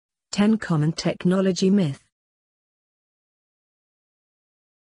10 Common Technology Myth.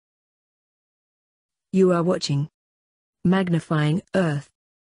 You are watching Magnifying Earth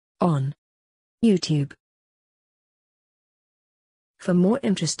on YouTube. For more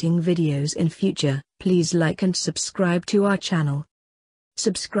interesting videos in future, please like and subscribe to our channel.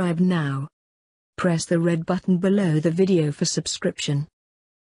 Subscribe now. Press the red button below the video for subscription.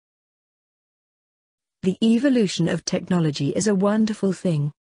 The evolution of technology is a wonderful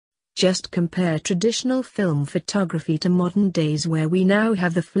thing. Just compare traditional film photography to modern days, where we now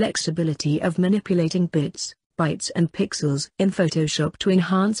have the flexibility of manipulating bits, bytes and pixels in Photoshop to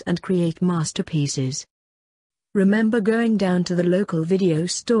enhance and create masterpieces. Remember going down to the local video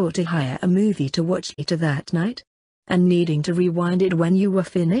store to hire a movie to watch later that night? And needing to rewind it when you were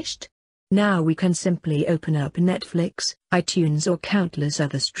finished? Now we can simply open up Netflix, iTunes or countless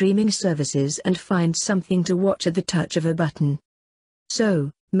other streaming services and find something to watch at the touch of a button.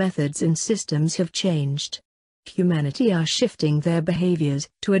 So, methods and systems have changed. Humanity are shifting their behaviors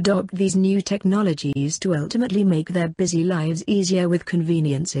to adopt these new technologies to ultimately make their busy lives easier with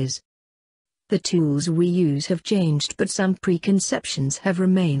conveniences. The tools we use have changed, but some preconceptions have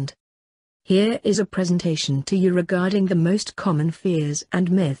remained. Here is a presentation to you regarding the most common fears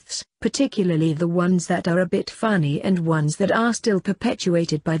and myths, particularly the ones that are a bit funny and ones that are still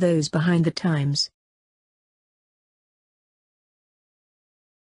perpetuated by those behind the times.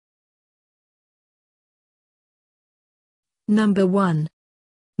 Number 1.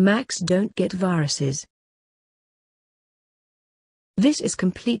 Macs don't get viruses. This is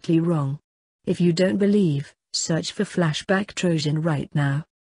completely wrong. If you don't believe, search for Flashback Trojan right now.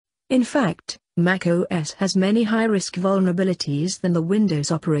 In fact, Mac OS has many high-risk vulnerabilities than the Windows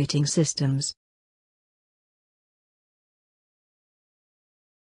operating systems.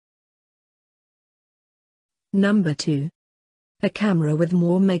 Number 2. A camera with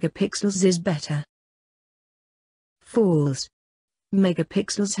more megapixels is better. False.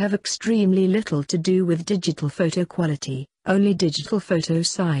 Megapixels have extremely little to do with digital photo quality, only digital photo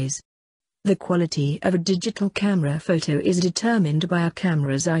size. The quality of a digital camera photo is determined by a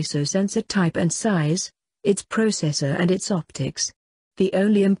camera's ISO sensor type and size, its processor and its optics. The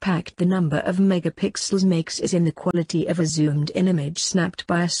only impact the number of megapixels makes is in the quality of a zoomed-in image snapped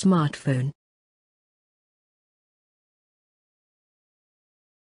by a smartphone.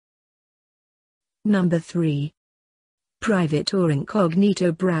 Number 3. Private or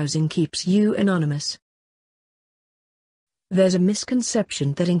incognito browsing keeps you anonymous. There's a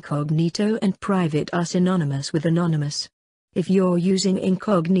misconception that incognito and private are synonymous with anonymous. If you're using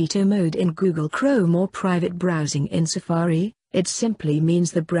incognito mode in Google Chrome or private browsing in Safari, it simply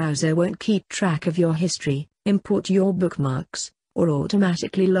means the browser won't keep track of your history, import your bookmarks, or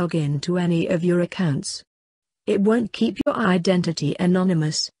automatically log in to any of your accounts. It won't keep your identity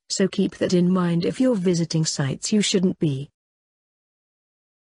anonymous, so keep that in mind if you're visiting sites you shouldn't be.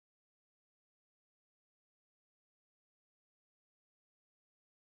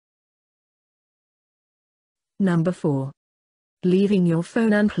 Number 4. Leaving your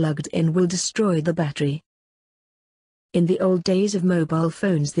phone unplugged in will destroy the battery. In the old days of mobile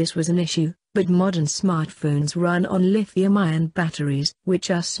phones this was an issue, but modern smartphones run on lithium-ion batteries, which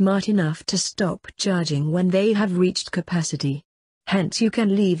are smart enough to stop charging when they have reached capacity. Hence you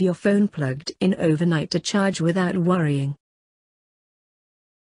can leave your phone plugged in overnight to charge without worrying.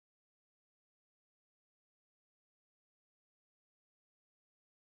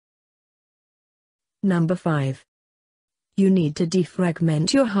 Number 5. You need to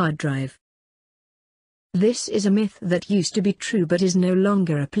defragment your hard drive. This is a myth that used to be true but is no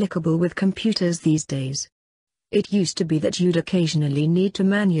longer applicable with computers these days. It used to be that you'd occasionally need to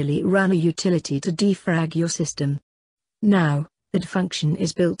manually run a utility to defrag your system. Now, that function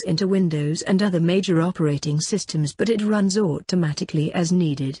is built into Windows and other major operating systems, but it runs automatically as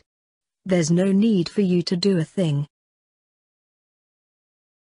needed. There's no need for you to do a thing.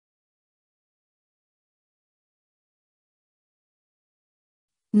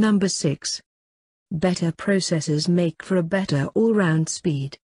 Number 6. Better processors make for a better all-round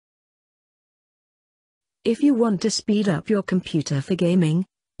speed. If you want to speed up your computer for gaming,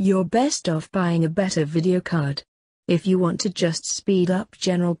 you're best off buying a better video card. If you want to just speed up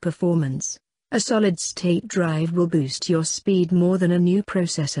general performance, a solid-state drive will boost your speed more than a new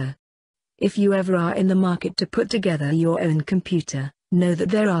processor. If you ever are in the market to put together your own computer, know that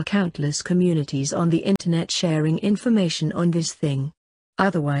there are countless communities on the internet sharing information on this thing.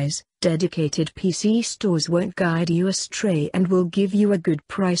 Otherwise, dedicated PC stores won't guide you astray and will give you a good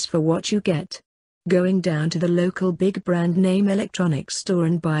price for what you get. Going down to the local big brand name electronics store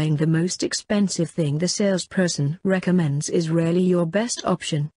and buying the most expensive thing the salesperson recommends is rarely your best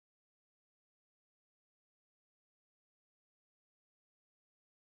option.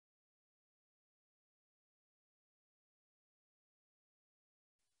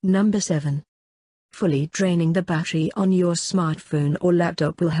 Number 7. Fully draining the battery on your smartphone or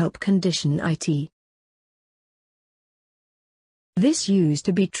laptop will help condition it. This used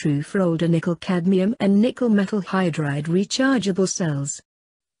to be true for older nickel-cadmium and nickel-metal hydride rechargeable cells.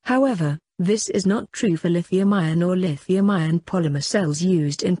 However, this is not true for lithium-ion or lithium-ion polymer cells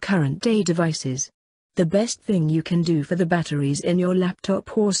used in current-day devices. The best thing you can do for the batteries in your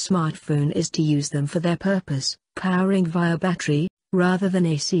laptop or smartphone is to use them for their purpose, powering via battery, rather than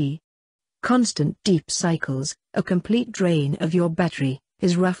AC. Constant deep cycles, a complete drain of your battery,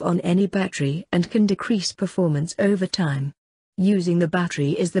 is rough on any battery and can decrease performance over time. Using the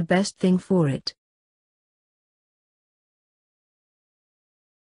battery is the best thing for it.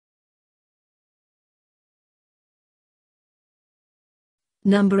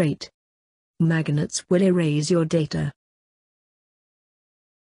 Number 8. Magnets will erase your data.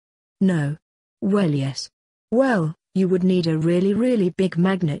 No. Well, yes. Well, you would need a really big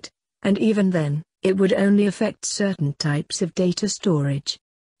magnet, and even then, it would only affect certain types of data storage.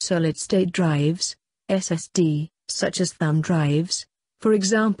 Solid-state drives, SSD, such as thumb drives, for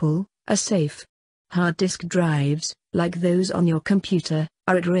example, are safe. Hard disk drives, like those on your computer,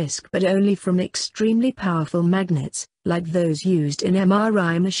 are at risk but only from extremely powerful magnets, like those used in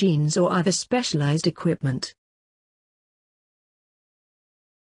MRI machines or other specialized equipment.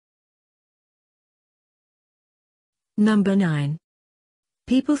 Number 9.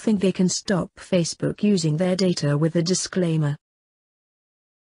 People think they can stop Facebook using their data with a disclaimer.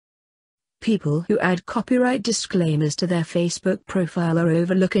 People who add copyright disclaimers to their Facebook profile are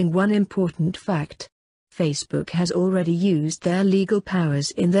overlooking one important fact. Facebook has already used their legal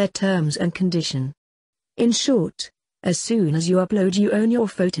powers in their terms and conditions. In short, as soon as you upload, you own your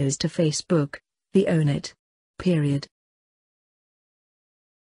photos to Facebook. They own it. Period.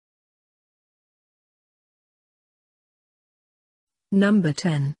 Number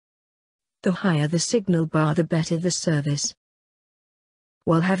 10. The higher the signal bar, the better the service.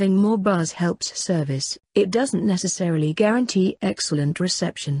 While having more bars helps service, it doesn't necessarily guarantee excellent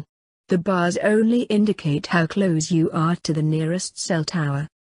reception. The bars only indicate how close you are to the nearest cell tower.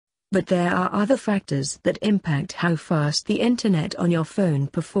 But there are other factors that impact how fast the internet on your phone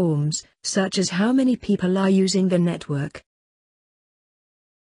performs, such as how many people are using the network.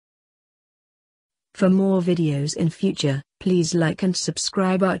 For more videos in future, please like and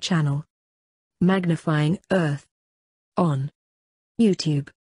subscribe our channel. Magnifying Earth on YouTube.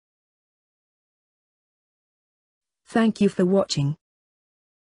 Thank you for watching.